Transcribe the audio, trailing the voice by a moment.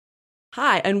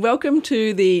Hi, and welcome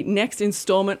to the next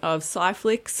instalment of Sci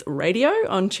Flicks Radio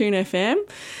on Tune FM.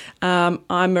 I'm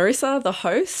Marissa, the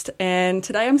host, and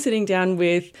today I'm sitting down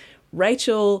with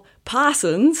Rachel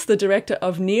Parsons, the director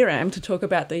of NERAM, to talk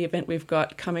about the event we've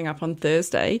got coming up on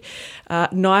Thursday,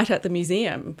 Night at the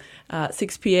Museum,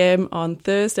 6 p.m. on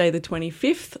Thursday, the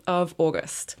 25th of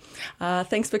August.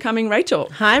 Thanks for coming, Rachel.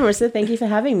 Hi, Marissa. Thank you for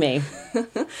having me.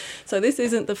 So this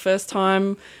isn't the first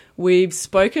time we've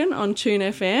spoken on Tune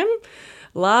FM.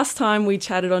 Last time we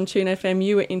chatted on Tune FM,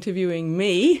 you were interviewing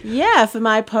me. Yeah, for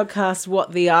my podcast,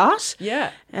 What the Art.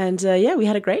 Yeah. And we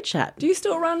had a great chat. Do you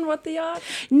still run What the Art?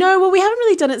 No, well, we haven't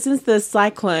really done it since the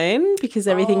cyclone because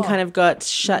everything kind of got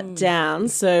shut down.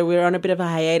 So we're on a bit of a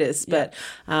hiatus, but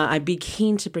I'd be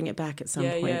keen to bring it back at some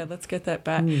point. Yeah, let's get that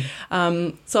back.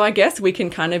 So I guess we can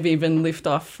kind of even lift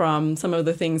off from some of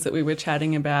the things that we were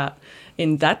chatting about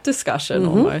in that discussion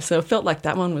almost. So it felt like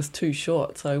that one was too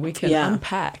short. So we can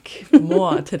unpack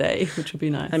more today, which would be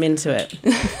nice. I'm into it.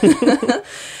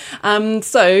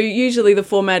 So usually the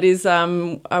format is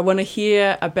I want to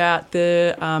hear about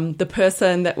the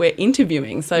person that we're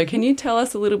interviewing. So can you tell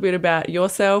us a little bit about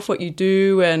yourself, what you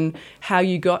do, and how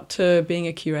you got to being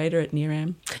a curator at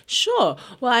NERAM? Sure.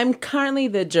 Well, I'm currently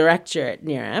the director at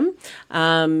NERAM,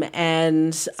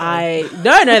 and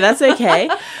No, that's okay.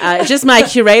 Just my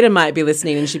curator might be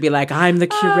listening and she'd be like, I'm the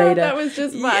curator. That was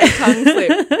just my tongue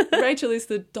slip. Rachel is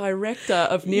the director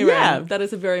of NERAM. Yeah. That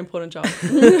is a very important job.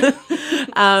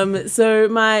 So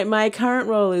my current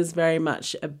role is very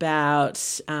much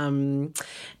about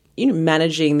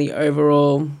managing the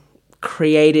overall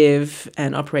creative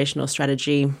and operational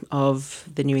strategy of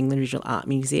the New England Regional Art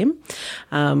Museum.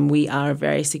 We are a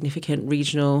very significant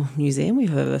regional museum. We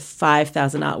have over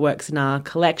 5,000 artworks in our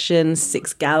collection,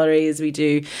 6 galleries. We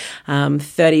do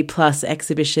 30 plus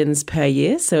exhibitions per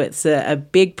year. So it's a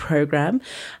big program,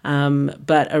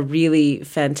 but a really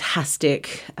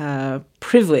fantastic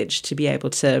privilege to be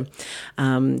able to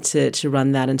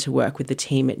run that and to work with the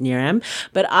team at NERAM.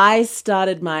 But I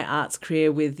started my arts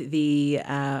career with the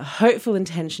hopeful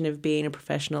intention of being a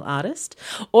professional artist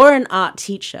or an art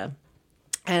teacher.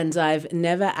 And I've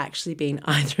never actually been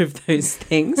either of those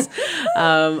things.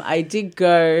 I did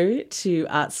go to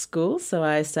art school, so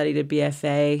I studied a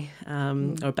BFA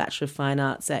or Bachelor of Fine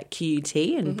Arts at QUT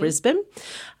in Brisbane.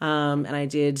 And I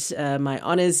did my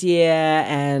honours year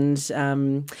and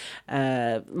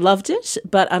loved it.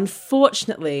 But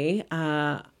unfortunately,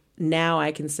 now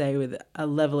I can say with a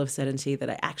level of certainty that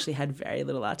I actually had very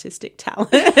little artistic talent.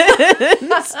 Yeah,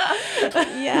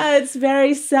 it's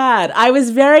very sad. I was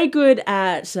very good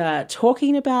at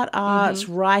talking about art,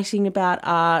 writing about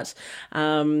art.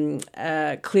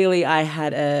 Clearly, I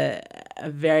had a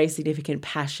very significant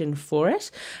passion for it.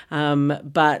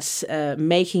 But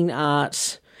making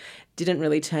art didn't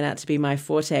really turn out to be my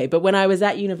forte. But when I was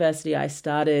at university, I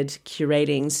started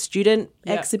curating student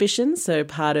exhibitions. So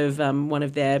part of one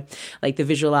of their, like the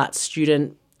visual arts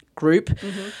student group,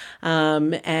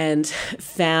 and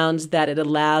found that it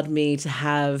allowed me to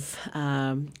have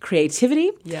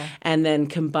creativity and then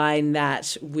combine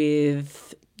that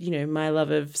with my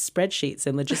love of spreadsheets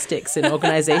and logistics and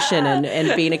organization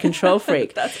and being a control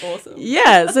freak. That's awesome.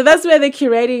 Yeah, so that's where the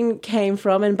curating came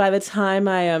from. And by the time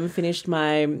I finished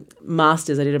my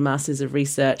master's, I did a master's of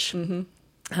research.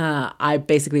 I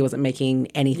basically wasn't making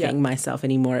anything myself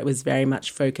anymore. It was very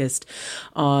much focused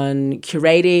on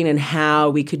curating and how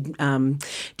we could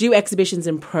do exhibitions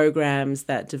and programs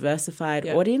that diversified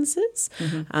audiences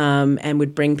and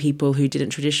would bring people who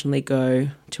didn't traditionally go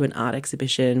to an art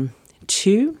exhibition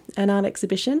to an art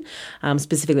exhibition,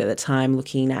 specifically at the time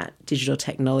looking at digital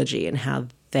technology and how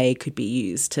they could be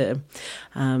used to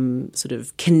sort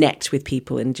of connect with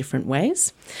people in different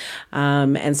ways.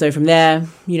 And so from there,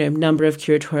 number of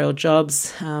curatorial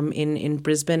jobs in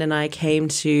Brisbane, and I came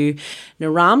to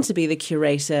NERAM to be the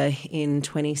curator in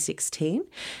 2016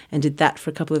 and did that for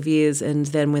a couple of years. And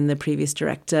then when the previous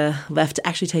director left to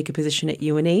actually take a position at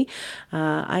UNE,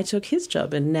 I took his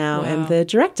job and now am the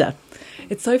director.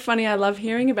 It's so funny. I love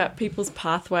hearing about people's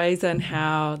pathways and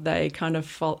how they kind of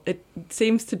fall. It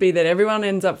seems to be that everyone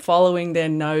ends up following their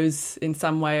nose in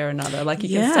some way or another. Like you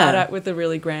can start out with a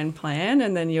really grand plan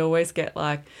and then you always get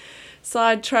like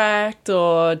sidetracked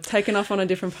or taken off on a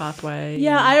different pathway.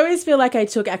 Yeah, I always feel like I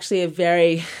took actually a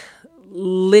very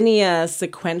linear,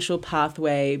 sequential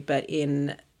pathway, but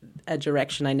in a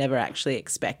direction I never actually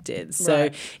expected. So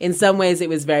in some ways it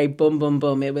was very boom, boom,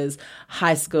 boom. It was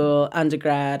high school,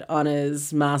 undergrad,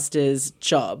 honours, master's,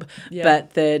 job. Yeah.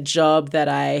 But the job that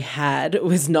I had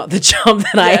was not the job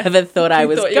that I ever thought I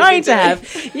was going to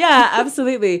have. Yeah,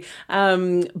 absolutely.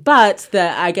 But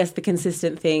I guess the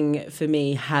consistent thing for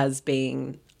me has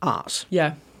been art.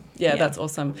 Yeah. Yeah, that's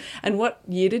awesome. And what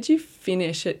year did you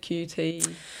finish at QT?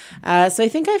 So I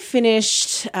think I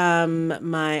finished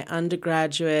my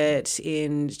undergraduate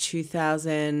in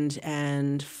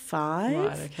 2005.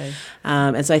 Right, okay.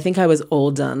 And so I think I was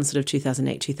all done sort of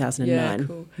 2008, 2009. Yeah,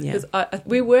 cool. Yeah. Because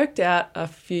we worked out a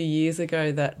few years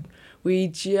ago that we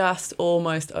just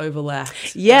almost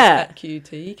overlapped at QT.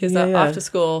 Because after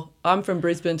school, I'm from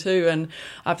Brisbane too, and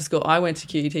after school I went to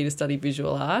QT to study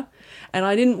visual art. And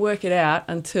I didn't work it out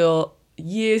until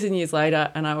years and years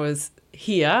later, and I was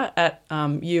here at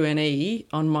UNE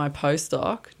on my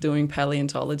postdoc doing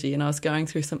paleontology, and I was going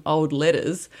through some old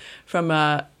letters from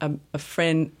a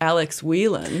friend, Alex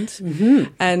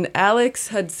Wieland, and Alex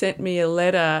had sent me a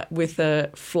letter with a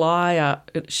flyer.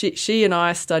 She and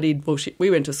I studied, we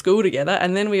went to school together,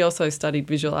 and then we also studied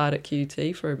visual art at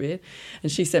QT for a bit, and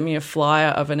she sent me a flyer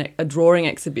of a drawing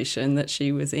exhibition that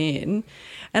she was in.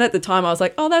 And at the time I was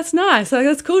like, oh, that's nice. Like,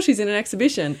 that's cool. She's in an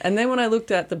exhibition. And then when I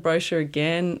looked at the brochure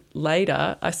again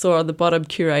later, I saw on the bottom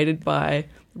curated by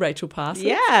Rachel Parsons.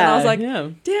 Yeah. And I was like,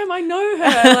 damn, I know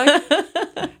her.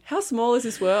 Like, how small is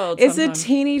this world? It's a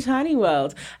teeny tiny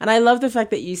world. And I love the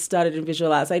fact that you started in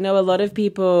visual arts. I know a lot of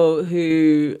people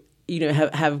who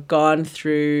have gone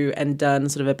through and done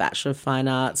sort of a Bachelor of Fine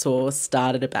Arts or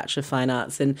started a Bachelor of Fine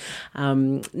Arts. And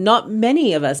not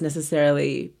many of us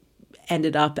necessarily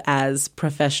ended up as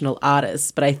professional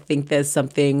artists, but I think there's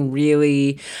something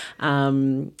really,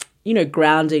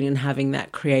 grounding in having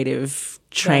that creative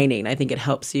training. I think it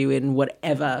helps you in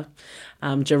whatever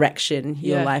direction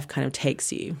your life kind of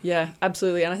takes you. Yeah,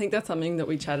 absolutely. And I think that's something that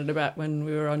we chatted about when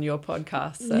we were on your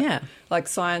podcast. That, like,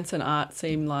 science and art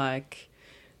seem like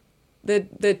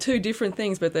they're two different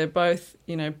things, but they're both,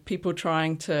 people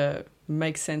trying to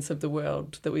make sense of the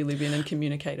world that we live in and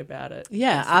communicate about it.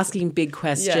 Yeah, asking big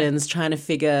questions, trying to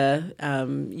figure,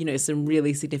 some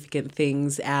really significant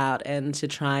things out, and to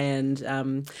try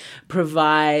and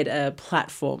provide a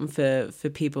platform for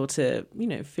people to,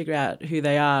 figure out who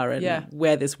they are and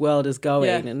where this world is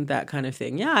going and that kind of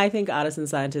thing. Yeah, I think artists and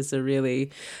scientists are really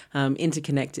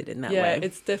interconnected in that way. Yeah,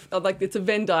 it's it's a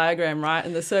Venn diagram, right?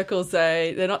 And the circles,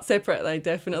 they're not separate. They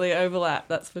definitely overlap,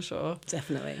 that's for sure.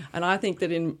 Definitely. And I think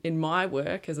that in my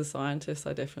work as a scientist,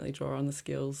 I definitely draw on the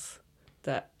skills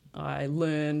that I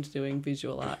learned doing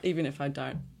visual art, even if I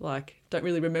don't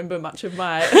really remember much of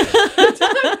my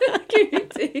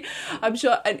community. I'm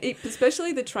sure, and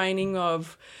especially the training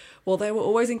of, they were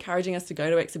always encouraging us to go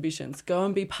to exhibitions, go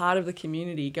and be part of the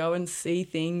community, go and see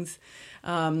things,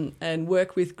 and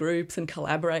work with groups and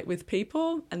collaborate with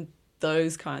people, and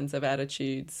those kinds of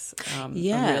attitudes are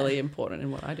really important in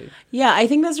what I do. Yeah, I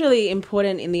think that's really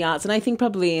important in the arts, and I think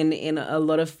probably in a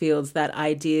lot of fields, that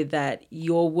idea that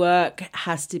your work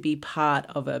has to be part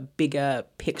of a bigger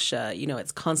picture.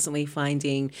 It's constantly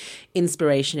finding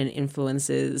inspiration and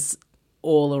influences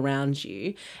all around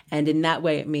you, and in that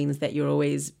way it means that you're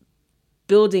always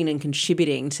building and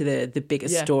contributing to the bigger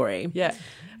story. Yeah.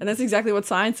 And that's exactly what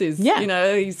science is. Yeah.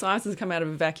 Science doesn't come out of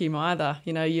a vacuum either.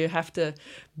 You have to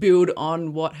build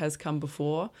on what has come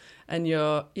before. And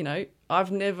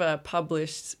I've never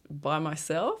published by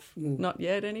myself, not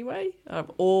yet anyway.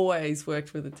 I've always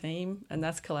worked with a team, and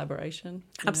that's collaboration.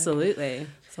 Absolutely.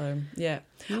 So, yeah.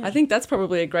 I think that's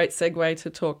probably a great segue to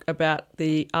talk about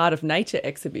the Art of Nature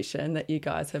exhibition that you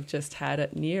guys have just had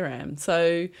at NERAM.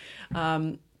 So,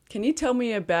 can you tell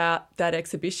me about that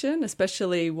exhibition,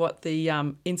 especially what the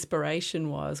inspiration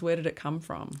was? Where did it come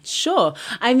from? Sure.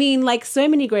 I mean, like so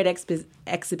many great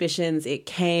exhibitions, it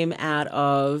came out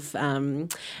of,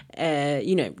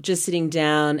 just sitting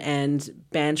down and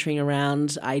bantering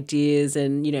around ideas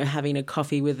and, having a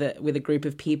coffee with a group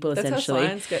of people, essentially. That's how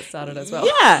science gets started as well.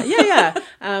 Yeah.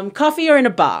 Coffee or in a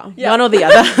bar, one or the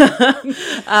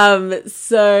other.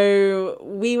 So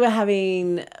we have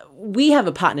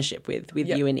a partnership with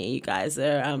UNE. You guys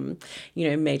are,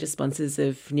 major sponsors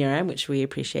of NERAM, which we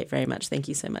appreciate very much. Thank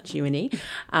you so much, UNE.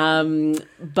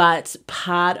 But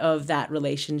part of that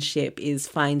relationship is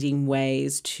finding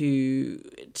ways to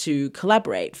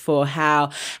collaborate for how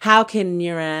can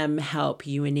NERAM help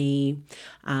UNE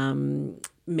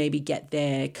maybe get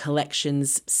their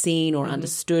collections seen or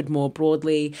understood more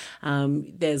broadly.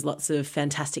 There's lots of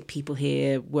fantastic people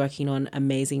here working on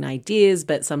amazing ideas,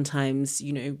 but sometimes,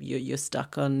 you're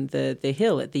stuck on the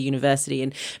hill at the university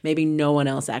and maybe no one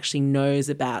else actually knows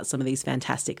about some of these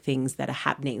fantastic things that are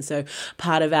happening. So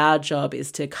part of our job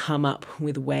is to come up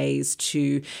with ways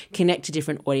to connect to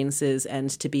different audiences and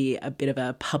to be a bit of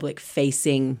a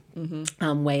public-facing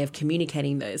way of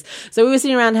communicating those. So we were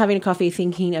sitting around having a coffee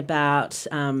thinking about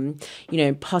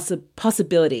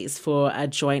possibilities for a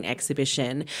joint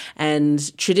exhibition.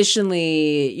 And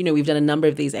traditionally, we've done a number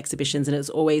of these exhibitions, and it's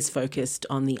always focused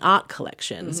on the art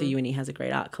collection. So UNE has a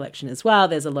great art collection as well.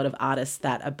 There's a lot of artists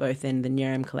that are both in the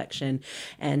NERAM collection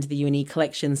and the UNE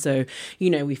collection. So,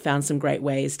 we found some great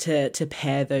ways to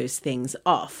pair those things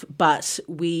off. But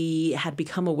we had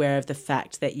become aware of the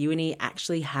fact that UNE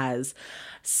actually has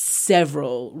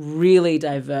several really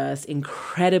diverse,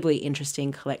 incredibly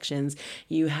interesting collections.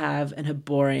 You have an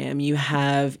herbarium, you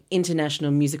have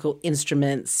international musical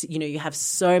instruments, you have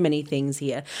so many things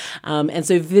here. And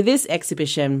so for this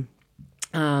exhibition,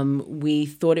 we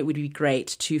thought it would be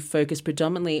great to focus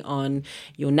predominantly on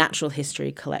your natural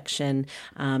history collection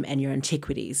and your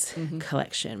antiquities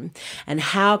collection. And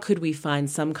how could we find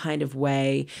some kind of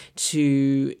way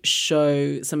to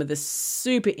show some of the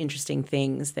super interesting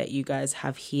things that you guys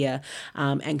have here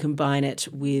and combine it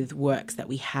with works that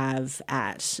we have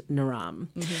at NERAM.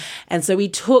 And so we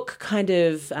took kind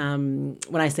of, when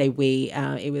I say we,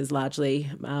 it was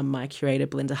largely my curator,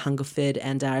 Belinda Hungerford,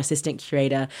 and our assistant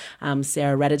curator,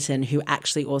 Sarah Redditon, who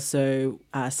actually also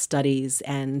studies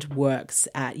and works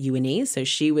at UNE. So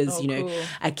she was, cool.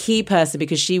 a key person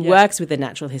because she works with the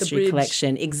natural history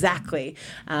collection. Exactly.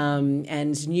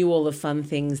 And knew all the fun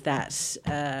things that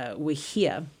were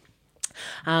here.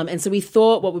 And so we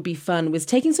thought what would be fun was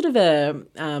taking sort of a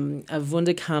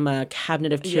Wunderkammer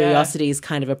cabinet of curiosities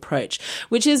kind of approach,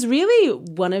 which is really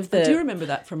one of the... I do remember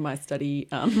that from my study,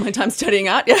 my time studying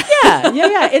art.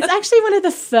 Yeah. It's actually one of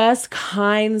the first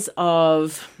kinds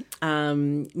of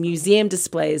museum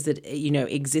displays that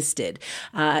existed.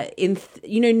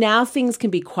 Now things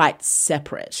can be quite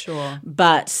separate. Sure.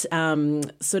 But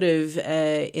sort of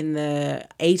in the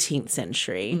 18th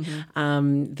century,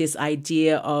 this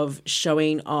idea of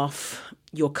showing off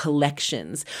your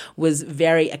collections was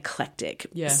very eclectic.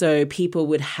 Yeah. So people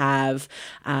would have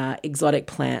exotic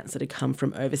plants that had come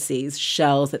from overseas,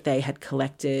 shells that they had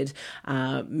collected,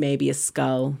 maybe a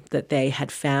skull that they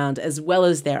had found, as well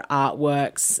as their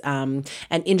artworks,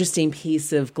 an interesting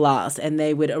piece of glass. And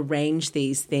they would arrange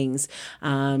these things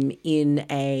in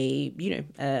a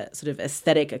sort of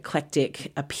aesthetic,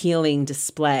 eclectic, appealing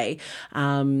display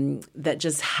that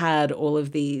just had all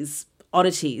of these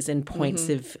oddities and points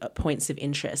of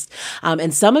interest.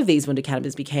 And some of these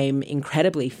Wunderkammers became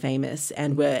incredibly famous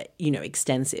and were,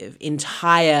 extensive,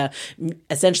 entire,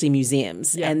 essentially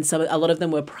museums. Yeah. And a lot of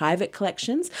them were private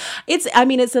collections. It's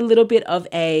a little bit of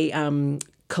a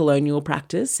colonial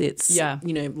practice. It's,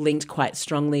 linked quite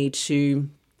strongly to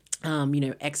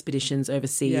expeditions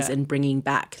overseas and bringing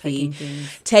back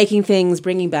taking things,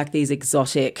 bringing back these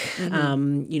exotic,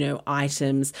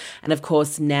 items. And of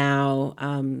course now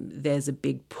there's a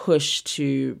big push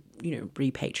to,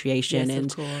 repatriation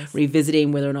and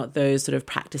revisiting whether or not those sort of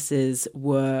practices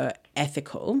were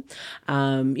ethical.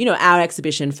 Our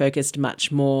exhibition focused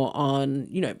much more on,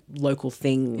 local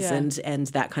things and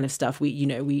that kind of stuff.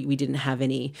 We didn't have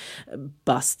any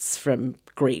busts from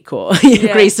Greek or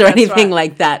Greece or anything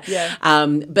like that. Yeah.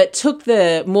 But took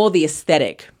the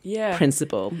aesthetic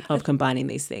principle of combining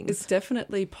these things. It's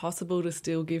definitely possible to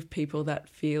still give people that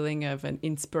feeling of an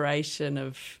inspiration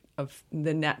of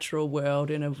the natural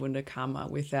world in a Wunderkammer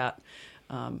without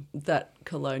that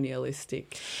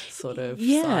colonialistic sort of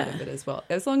side of it as well.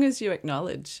 As long as you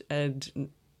acknowledge and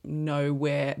know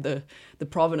where the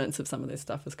provenance of some of this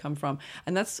stuff has come from.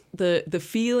 And that's the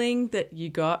feeling that you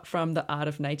got from the Art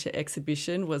of Nature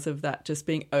exhibition was of that just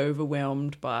being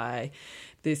overwhelmed by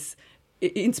this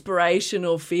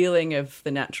inspirational feeling of the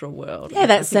natural world. Yeah,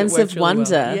 that sense of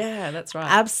wonder. Well. Yeah, that's right.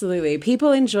 Absolutely.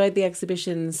 People enjoyed the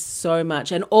exhibition so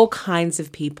much, and all kinds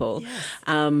of people. Yes.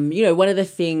 One of the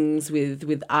things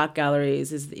with art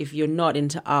galleries is if you're not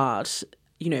into art,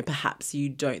 perhaps you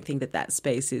don't think that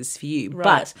space is for you.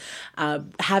 Right. But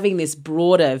having this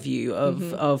broader view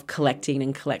of collecting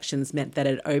and collections meant that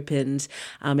it opened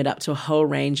it up to a whole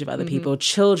range of other people.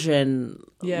 Children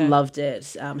loved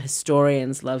it.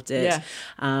 Historians loved it.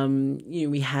 Yeah.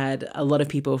 We had a lot of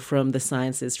people from the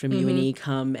sciences, from UNE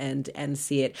come and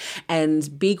see it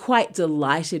and be quite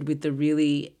delighted with the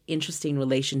really interesting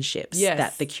relationships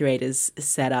that the curators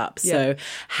set up. So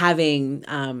having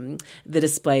the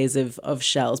displays of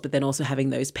shells, but then also having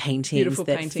those paintings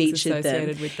featured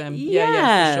associated with them.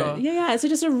 Yeah, for sure. Yeah. So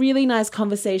just a really nice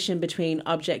conversation between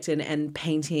object and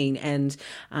painting. And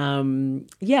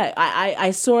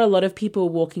I saw a lot of people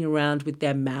walking around with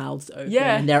their mouths open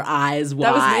and their eyes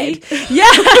wide. That was me.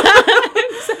 Yeah.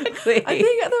 Exactly. I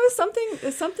think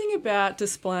there's something about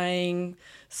displaying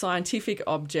scientific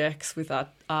objects with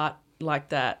art like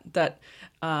that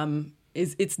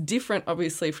it's different,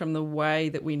 obviously, from the way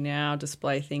that we now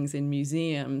display things in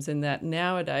museums, and that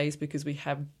nowadays, because we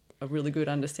have a really good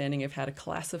understanding of how to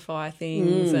classify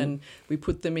things and we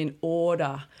put them in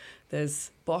order,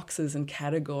 there's boxes and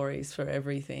categories for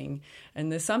everything.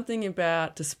 And there's something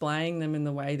about displaying them in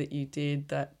the way that you did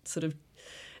that sort of,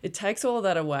 it takes all of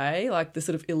that away, like the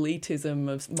sort of elitism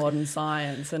of modern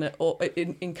science, and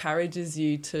it encourages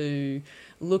you to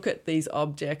look at these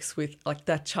objects with like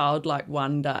that childlike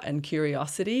wonder and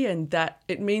curiosity, and that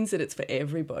it means that it's for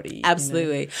everybody.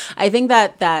 Absolutely. You know? I think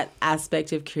that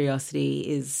aspect of curiosity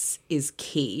is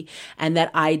key, and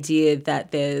that idea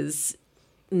that there's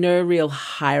no real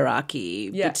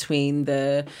hierarchy between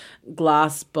the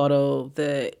glass bottle,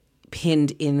 the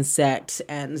pinned insect,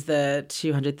 and the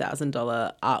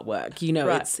 $200,000 artwork. You know,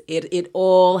 right. it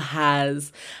all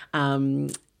has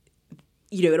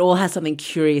it all has something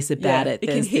curious about it. It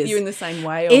can hit you in the same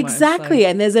way almost. Exactly.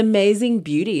 And there's amazing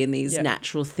beauty in these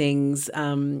natural things.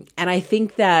 And I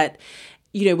think that,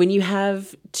 when you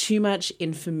have too much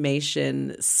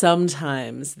information,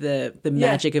 sometimes the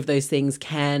magic of those things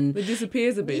can... It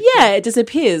disappears a bit. Yeah, it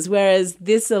disappears. Whereas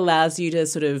this allows you to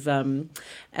sort of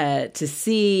to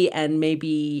see and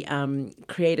maybe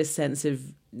create a sense of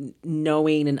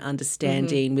knowing and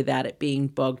understanding without it being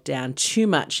bogged down too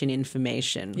much in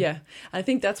information. Yeah. I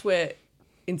think that's where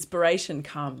inspiration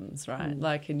comes, right?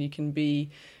 Like, and you can be...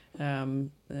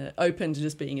 open to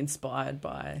just being inspired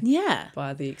by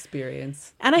the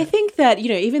experience. And I think that,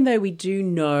 even though we do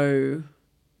know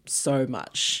so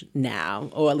much now,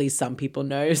 or at least some people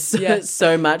know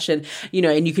so much, and,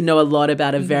 and you can know a lot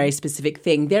about a very specific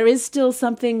thing, there is still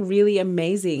something really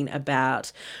amazing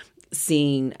about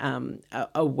seeing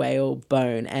a whale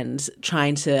bone and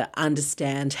trying to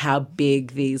understand how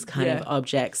big these kind of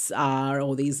objects are,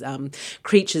 or these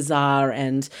creatures are,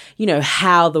 and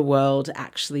how the world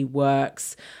actually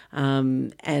works,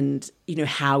 and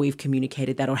how we've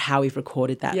communicated that, or how we've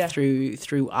recorded that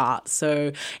through art.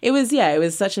 So it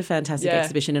was such a fantastic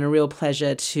exhibition, and a real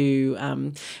pleasure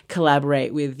to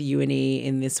collaborate with UNE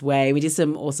in this way. We did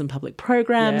some awesome public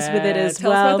programs with it as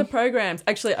well. Tell us about the programs.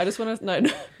 Actually, I just want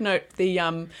to note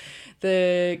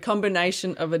the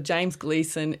combination of a James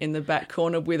Gleeson in the back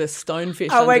corner with a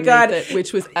stonefish underneath it,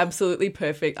 which was absolutely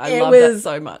perfect. I love that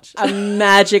so much. A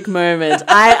magic moment.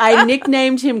 I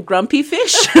nicknamed him Grumpy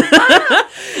Fish.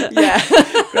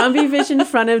 Grumpy Fish in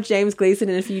front of James Gleeson.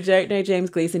 And if you don't know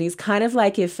James Gleeson, he's kind of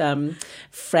like if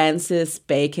Francis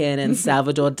Bacon and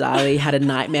Salvador Dali had a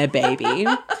nightmare baby.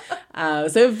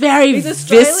 So very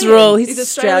visceral. He's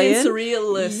Australian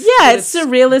surrealist. Yeah, it's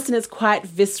surrealist, and it's quite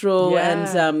visceral and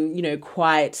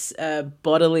quite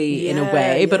bodily in a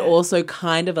way, but also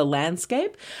kind of a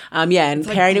landscape. And it's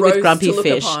pairing it with Grumpy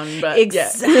Fish.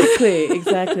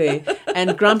 Exactly.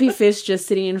 And Grumpy Fish just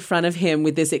sitting in front of him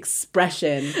with this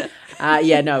expression.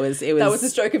 It was that was a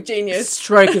stroke of genius.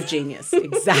 Stroke of genius,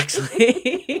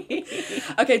 exactly.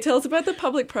 Okay, tell us about the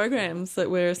public programs that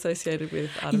we're associated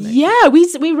with Art and Nature. Yeah,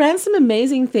 we ran some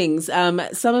amazing things.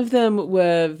 Some of them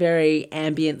were very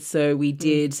ambient, so we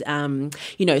did,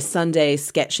 Sunday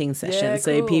sketching sessions.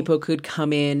 So people could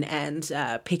come in and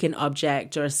pick an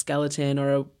object or a skeleton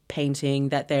or a painting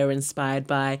that they were inspired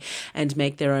by and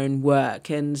make their own work.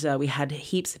 And we had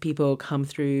heaps of people come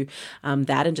through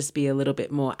that and just be a little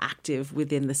bit more active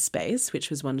within the space, which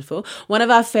was wonderful. One of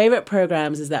our favourite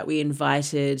programs is that we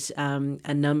invited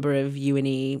a number of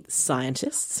UNE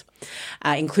scientists,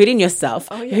 including yourself,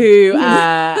 who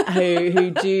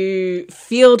do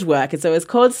field work. And so it's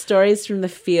called Stories from the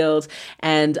Field.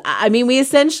 And I mean, we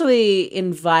essentially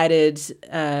invited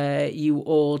you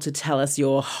all to tell us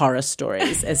your horror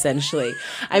stories, essentially.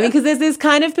 I mean, because there's this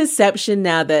kind of perception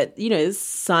now that,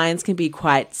 science can be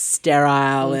quite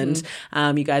sterile and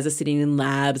you guys are sitting in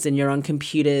labs and you're on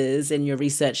computers and you're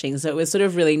researching. So it was sort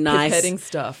of really nice. Pipetting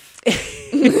stuff.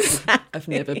 I've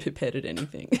never pipetted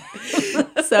anything.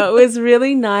 So it was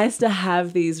really nice to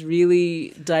have these really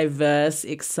diverse,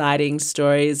 exciting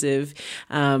stories of,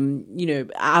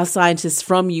 our scientists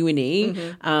from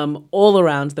UNE all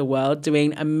around the world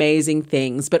doing amazing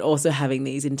things, but also having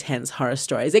these intense horror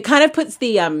stories. It kind of puts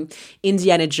the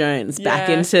Indiana Jones back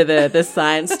into the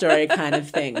science story kind of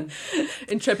thing.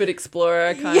 Intrepid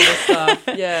explorer kind of stuff.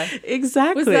 Yeah.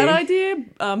 Exactly. Was that idea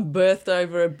birthed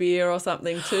over a beer or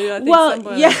something too? I think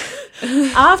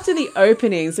After the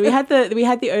opening, so we had the we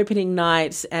had the opening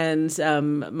night, and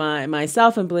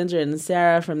myself and Belinda and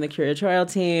Sarah from the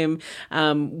curatorial team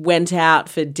went out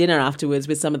for dinner afterwards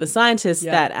with some of the scientists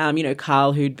that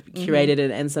Carl, who'd curated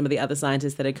it, and some of the other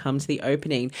scientists that had come to the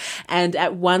opening. And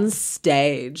at one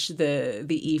stage, the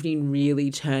evening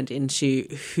really turned into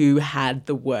who had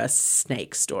the worst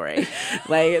snake story,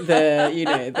 like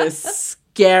the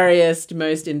scariest,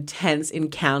 most intense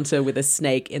encounter with a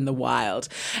snake in the wild.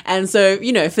 And so,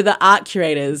 for the art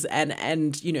curators and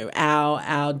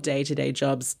our day-to-day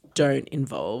jobs don't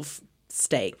involve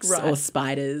snakes or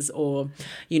spiders or,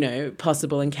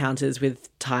 possible encounters with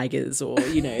tigers or,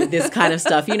 this kind of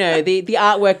stuff. The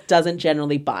artwork doesn't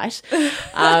generally bite.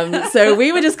 So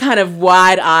we were just kind of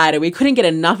wide-eyed and we couldn't get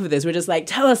enough of this. We're just like,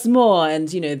 tell us more. And,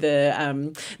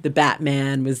 the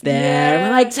Batman was there. And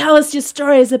we're like, tell us your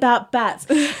stories about bats.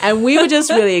 And we were just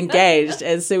really engaged.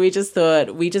 And so we just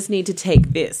thought, we just need to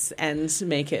take this and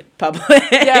make it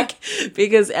public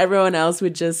because everyone else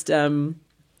would just...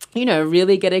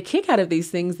 really get a kick out of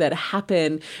these things that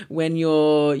happen when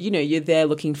you're there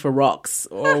looking for rocks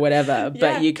or whatever,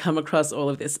 but you come across all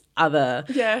of this other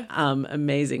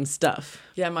amazing stuff.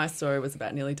 Yeah, my story was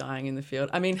about nearly dying in the field.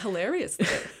 I mean, hilarious though,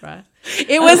 right?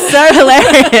 It was so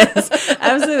hilarious.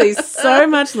 Absolutely. So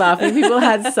much laughing. People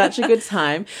had such a good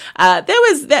time.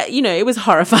 It was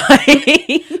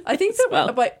horrifying. I think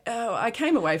that I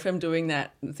came away from doing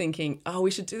that thinking,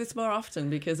 we should do this more often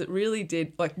because it really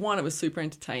did, like, one, it was super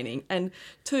entertaining, and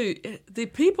two, the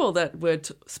people that were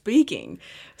speaking,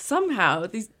 somehow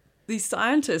these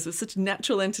scientists were such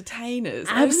natural entertainers.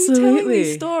 Absolutely. Telling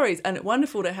these stories, and it's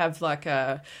wonderful to have like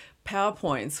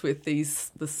PowerPoints with the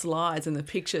slides and the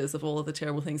pictures of all of the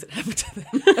terrible things that happened to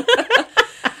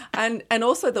them. and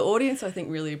also the audience, I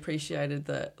think, really appreciated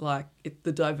the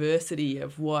diversity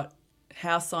of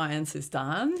how science is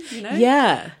done,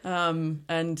 Yeah.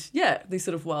 These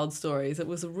sort of wild stories. It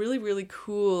was a really, really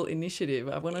cool initiative.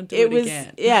 I want to do it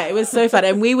again. Yeah, it was so fun.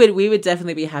 And we would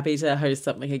definitely be happy to host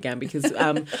something again because,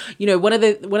 one of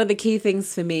the key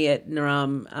things for me at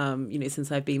NERAM, since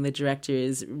I've been the director,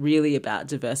 is really about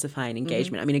diversifying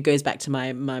engagement. Mm-hmm. I mean, it goes back to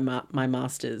my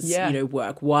master's,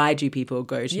 work. Why do people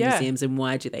go to museums and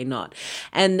why do they not?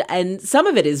 And some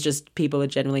of it is just people are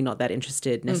generally not that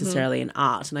interested necessarily in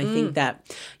art. And I think that,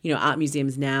 art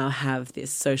museums now have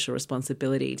this social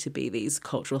responsibility to be these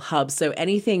cultural hubs. So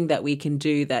anything that we can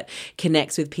do that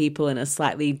connects with people in a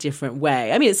slightly different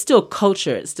way. I mean, it's still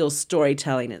culture, it's still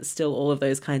storytelling, it's still all of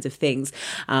those kinds of things.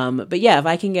 But yeah, if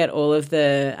I can get all of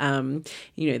the,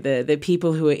 the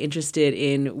people who are interested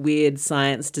in weird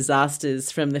science disasters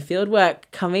from the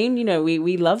fieldwork coming,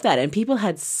 we love that. And people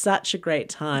had such a great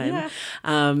time. Yeah.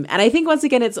 And I think once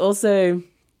again, it's also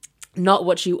not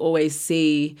what you always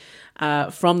see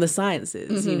from the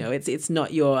sciences. Mm-hmm. It's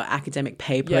not your academic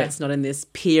paper. Yeah. It's not in this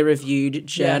peer-reviewed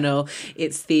journal. Yeah.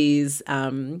 It's these,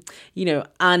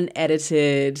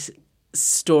 unedited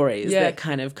stories that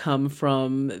kind of come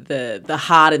from the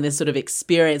heart and this sort of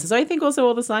experience. So I think also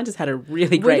all the scientists had a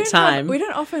really great time. We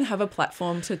don't often have a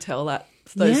platform to tell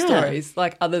those stories,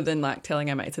 like other than like telling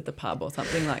our mates at the pub or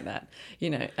something like that,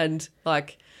 and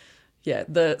like,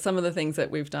 some of the things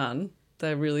that we've done,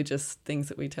 they're really just things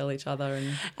that we tell each other.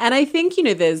 And I think,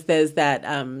 there's that,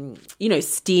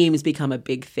 STEAM's become a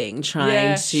big thing,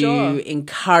 trying to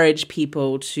encourage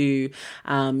people to,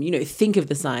 think of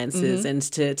the sciences and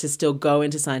to still go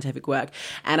into scientific work.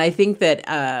 And I think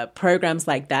that programs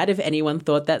like that, if anyone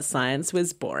thought that science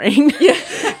was boring,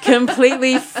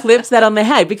 completely flips that on the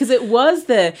head, because it was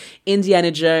the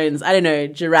Indiana Jones,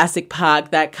 Jurassic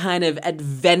Park, that kind of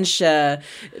adventure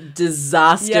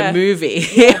disaster movie.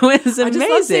 It was amazing. I just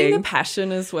love seeing the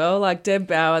passion as well. Like Deb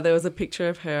Bauer, there was a picture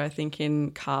of her, I think,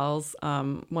 in Carl's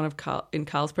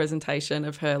Carl's presentation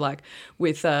of her, like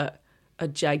with a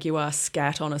jaguar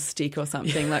scat on a stick or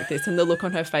something like this, and the look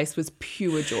on her face was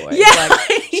pure joy. Like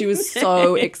she was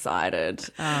so excited.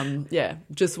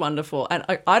 Just wonderful. And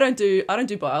I don't do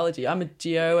biology. I'm a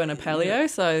geo and a paleo,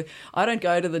 so I don't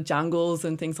go to the jungles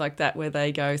and things like that where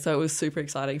they go. So it was super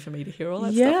exciting for me to hear all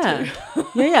that stuff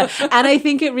too. And I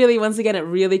think it really, once again, it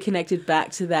really connected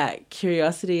back to that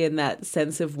curiosity and that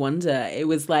sense of wonder. It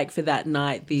was like for that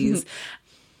night, these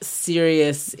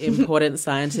serious, important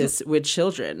scientists with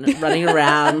children running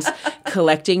around,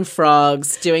 collecting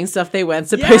frogs, doing stuff they weren't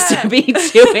supposed to be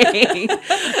doing.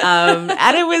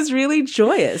 And it was really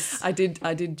joyous. I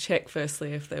did check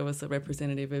firstly if there was a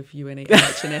representative of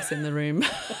UNEHS in the room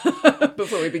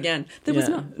before we began. There was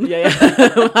none.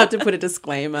 We'll have to put a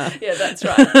disclaimer. Yeah, that's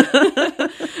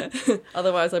right.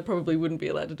 Otherwise, I probably wouldn't be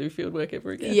allowed to do field work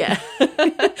ever again. Yeah. I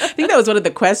think that was one of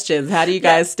the questions. How do you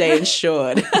guys stay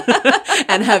insured?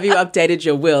 And have you updated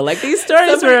your will? Like, these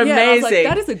stories were amazing. I was like,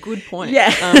 that is a good point.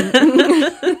 Yeah.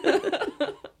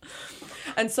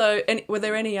 And so, were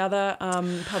there any other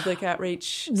public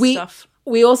outreach stuff?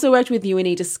 We also worked with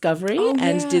UNE Discovery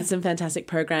and did some fantastic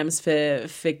programs for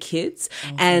kids.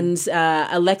 Awesome. And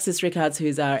Alexis Rickards,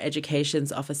 who's our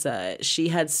educations officer, she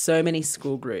had so many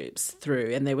school groups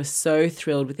through, and they were so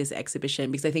thrilled with this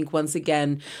exhibition because I think, once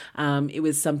again, it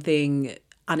was something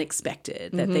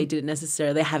unexpected that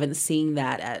they haven't seen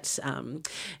that at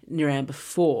NERAM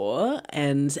before,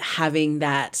 and having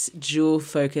that dual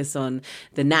focus on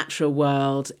the natural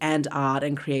world and art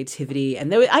and creativity,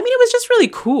 and it was just really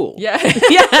cool.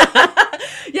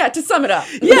 Yeah, to sum it up.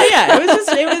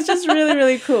 It was just really,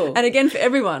 really cool. And again, for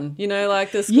everyone,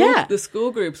 like the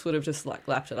school groups would have just like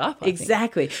lapped it up.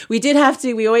 Exactly.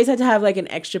 We always had to have like an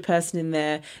extra person in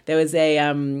there. There was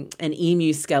an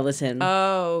emu skeleton.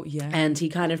 Oh, yeah. And he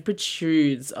kind of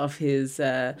protrudes off his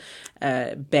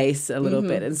base a little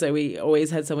bit. And so we always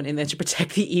had someone in there to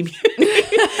protect the emu.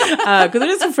 Because we're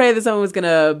just afraid that someone was going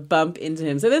to bump into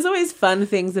him. So there's always fun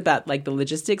things about like the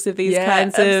logistics of these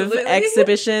kinds of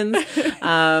exhibitions.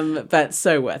 But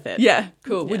so worth it. Yeah,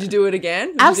 cool. Would you do it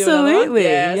again? Absolutely.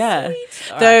 Yeah.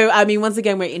 Though, I mean, once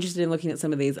again, we're interested in looking at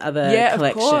some of these other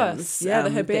collections. Of course. Yeah,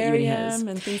 the herbarium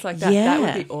and things like that. Yeah.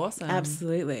 That would be awesome.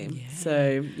 Absolutely. Yeah.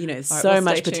 So, Right,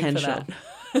 much potential.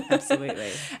 Absolutely.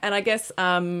 And I guess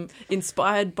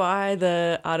inspired by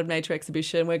the Art of Nature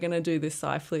exhibition, we're going to do this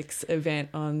Sci Flicks event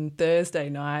on Thursday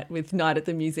night with Night at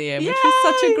the Museum, which was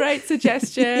such a great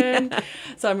suggestion.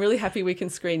 So I'm really happy we can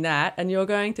screen that. And you're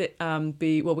going to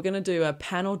we're going to do a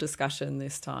panel discussion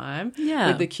this time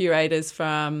with the curators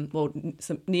from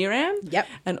some NERAM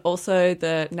and also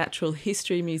the Natural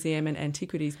History Museum and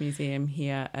Antiquities Museum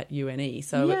here at UNE.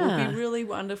 So it would be really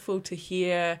wonderful to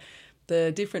hear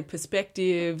the different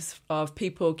perspectives of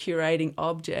people curating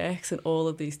objects and all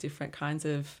of these different kinds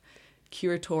of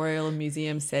curatorial and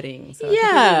museum settings. So I think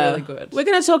it'll be really good. We're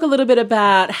going to talk a little bit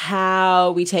about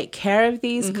how we take care of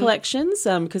these collections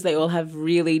because they all have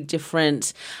really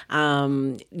different,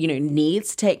 needs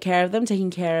to take care of them. Taking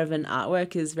care of an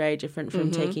artwork is very different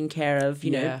from taking care of,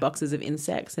 boxes of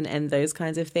insects and those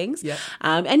kinds of things. Yep.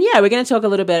 We're going to talk a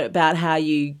little bit about how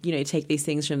you take these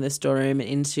things from the storeroom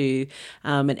into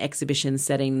an exhibition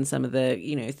setting, some of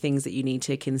the, things that you need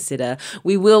to consider.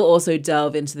 We will also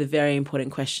delve into the very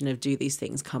important question of, do these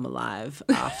things come alive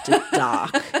after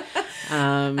dark?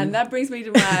 And that brings me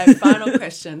to my final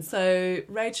question. So,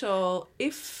 Rachel,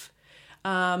 if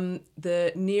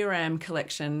the NERAM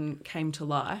collection came to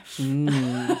life,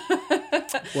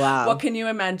 wow, what can you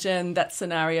imagine that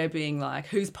scenario being like?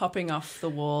 Who's popping off the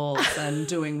walls and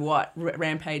doing what,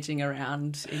 rampaging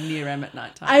around in NERAM at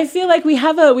night time? I feel like we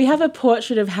have a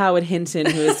portrait of Howard Hinton,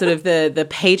 who is sort of the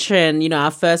patron, our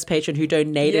first patron who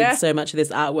donated so much of this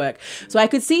artwork. So I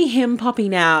could see him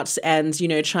popping out and,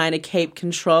 trying to keep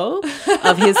control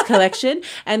of his collection.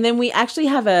 And then we actually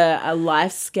have a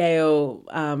life-scale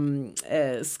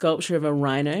sculpture of a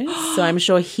rhino. So I'm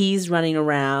sure he's running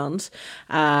around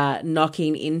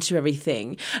knocking into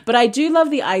everything. But I do love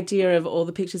the idea of all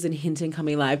the pictures in Hinton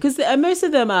coming live, because most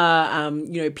of them are,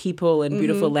 people and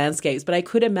beautiful landscapes, but I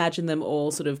could imagine them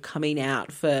all sort of coming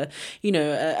out for,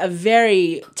 a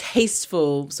very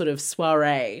tasteful sort of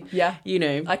soiree. Yeah.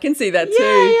 I can see that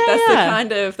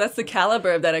too. That's the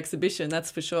caliber of that exhibition, that's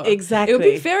for sure. Exactly. It would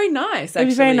be very nice, actually. It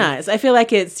would be very nice. I feel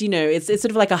like it's, it's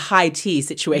sort of like a high tea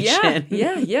situation.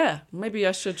 Yeah. Maybe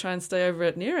I should try and stay over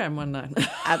at NERAM one night.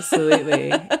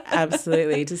 Absolutely,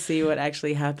 to see what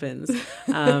actually happens.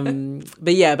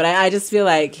 But I just feel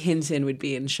like Hinton would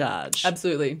be in charge.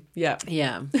 Absolutely, yeah.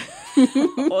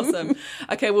 Awesome.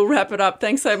 Okay, we'll wrap it up.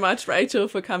 Thanks so much, Rachel,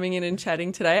 for coming in and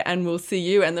chatting today, and we'll see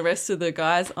you and the rest of the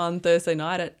guys on Thursday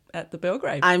night at the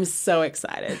Belgrave. I'm so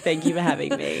excited. Thank you for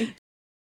having me.